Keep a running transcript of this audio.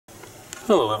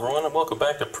Hello everyone and welcome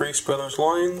back to Priest Brothers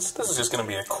Lines. This is just going to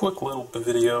be a quick little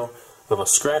video of a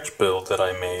scratch build that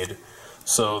I made.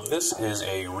 So this is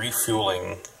a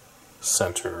refueling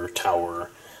center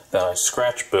tower that I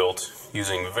scratch built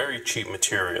using very cheap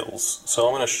materials. So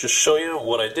I'm going to just show you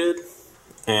what I did,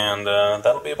 and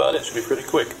that'll be about it. It should be pretty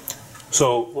quick.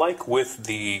 So like with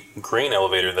the grain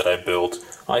elevator that I built,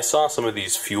 I saw some of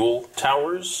these fuel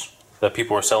towers that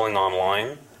people are selling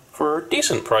online for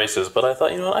decent prices, but I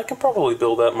thought, you know, I can probably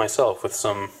build that myself with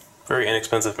some very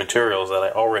inexpensive materials that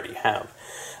I already have.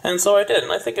 And so I did,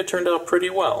 and I think it turned out pretty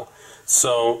well.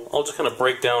 So I'll just kind of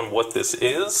break down what this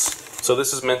is. So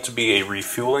this is meant to be a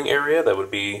refueling area that would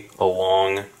be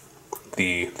along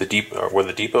the where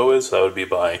the depot is. That would be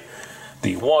by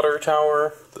the water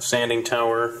tower, the sanding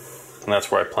tower, and that's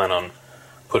where I plan on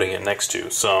putting it next to.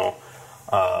 So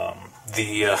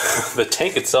the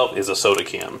tank itself is a soda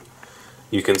can.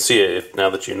 You can see it now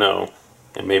that you know,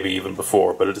 and maybe even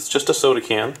before, but it's just a soda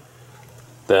can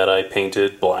that I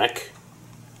painted black.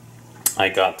 I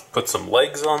put some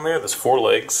legs on there. There's 4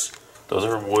 legs. Those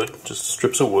are wood, just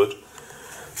strips of wood.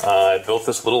 I built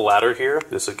this little ladder here.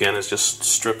 This again is just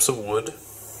strips of wood.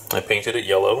 I painted it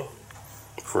yellow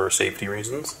for safety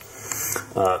reasons.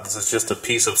 This is just a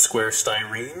piece of square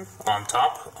styrene on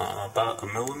top, about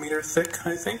 1 millimeter thick,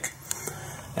 I think.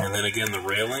 And then again, the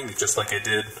railing, just like I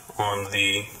did on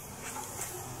the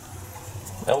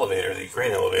elevator, the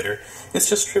grain elevator, it's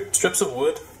just strips of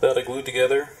wood that I glued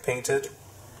together, painted.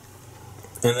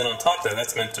 And then on top there,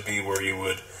 that's meant to be where you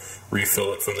would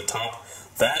refill it from the top.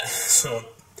 So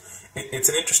it's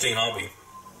an interesting hobby,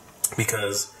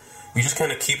 because you just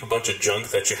kind of keep a bunch of junk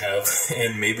that you have,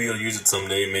 and maybe you'll use it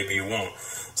someday, maybe you won't.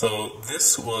 So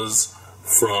this was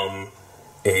from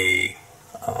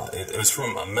it was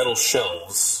from metal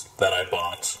shelves that I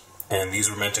bought, and these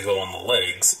were meant to go on the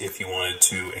legs if you wanted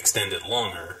to extend it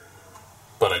longer,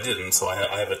 but I didn't, so I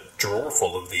have a drawer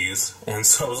full of these, and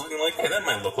so I was looking like, hey, that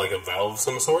might look like a valve of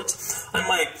some sorts. I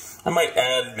might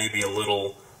add maybe a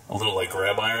little like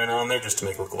grab iron on there just to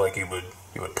make it look like you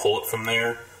would pull it from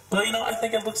there. But you know, I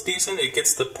think it looks decent. It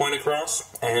gets the point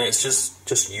across, and it's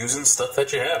just using stuff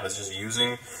that you have. It's just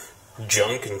using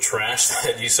junk and trash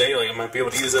that you say, like, I might be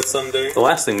able to use that someday. The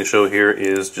last thing to show here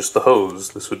is just the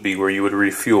hose. This would be where you would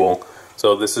refuel.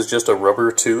 So this is just a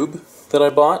rubber tube that I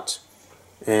bought,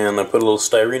 and I put a little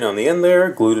styrene on the end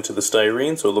there, glued it to the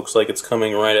styrene so it looks like it's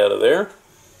coming right out of there.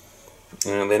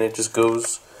 And then it just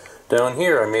goes down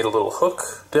here. I made a little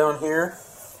hook down here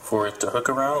for it to hook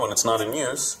around when it's not in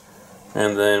use.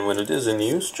 And then when it is in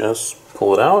use, just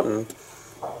pull it out and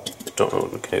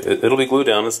it'll be glued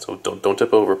down, so don't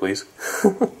tip over, please.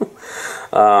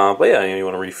 But yeah, you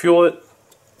want to refuel it,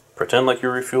 pretend like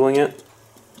you're refueling it.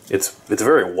 It's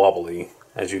very wobbly,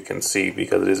 as you can see,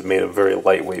 because it is made of very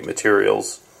lightweight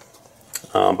materials.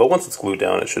 But once it's glued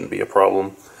down, it shouldn't be a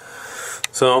problem.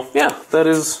 So yeah, that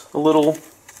is a little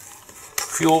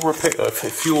fuel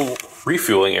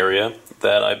refueling area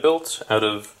that I built out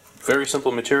of very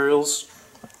simple materials.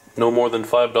 No more than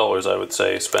 $5, I would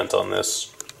say, spent on this.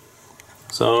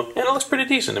 So, and it looks pretty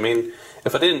decent. I mean,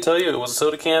 if I didn't tell you it was a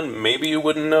soda can, maybe you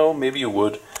wouldn't know, maybe you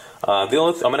would. I'm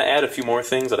going to add a few more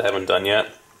things that I haven't done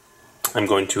yet. I'm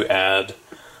going to add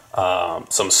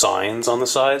some signs on the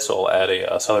side, so I'll add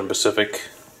a Southern Pacific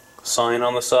sign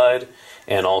on the side,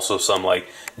 and also some like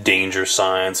danger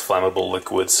signs, flammable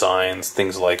liquid signs,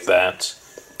 things like that.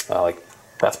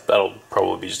 That'll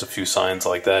probably be just a few signs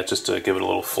like that, just to give it a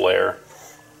little flair.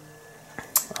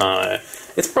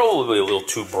 It's probably a little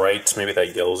too bright. Maybe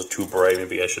that yellow is too bright.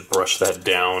 Maybe I should brush that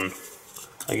down.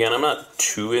 Again, I'm not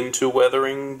too into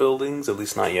weathering buildings, at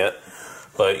least not yet.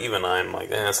 But even I'm like,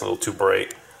 that's a little too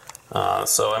bright.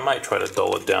 So I might try to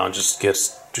dull it down, just do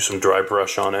some dry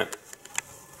brush on it.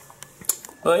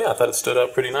 But yeah, I thought it stood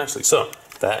out pretty nicely. So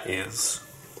that is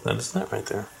that right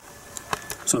there.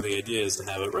 So the idea is to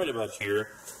have it right about here,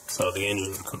 so the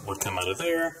engine would come out of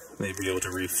there, they'd be able to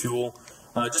refuel.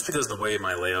 Just because the way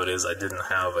my layout is, I didn't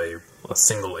have a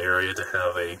single area to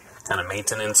have a kind of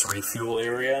maintenance refuel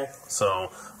area, so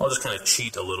I'll just kind of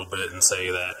cheat a little bit and say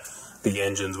that the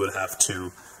engines would have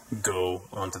to go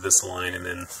onto this line and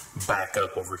then back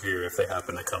up over here if they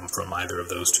happen to come from either of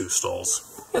those 2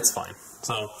 stalls. It's fine.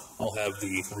 So I'll have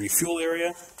the refuel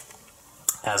area.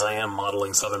 As I am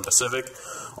modeling Southern Pacific,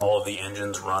 all of the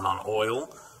engines run on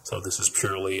oil, so this is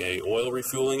purely a oil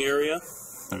refueling area.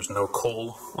 There's no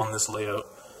coal on this layout.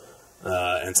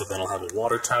 And so then I'll have a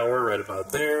water tower right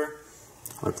about there.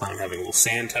 I plan on having a little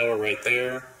sand tower right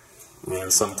there,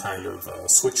 and some kind of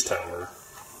switch tower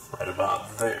right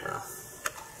about there.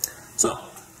 So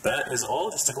that is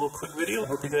all. Just a little quick video. I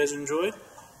hope you guys enjoyed.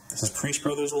 This is Priest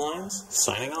Brothers Lines,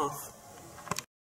 signing off.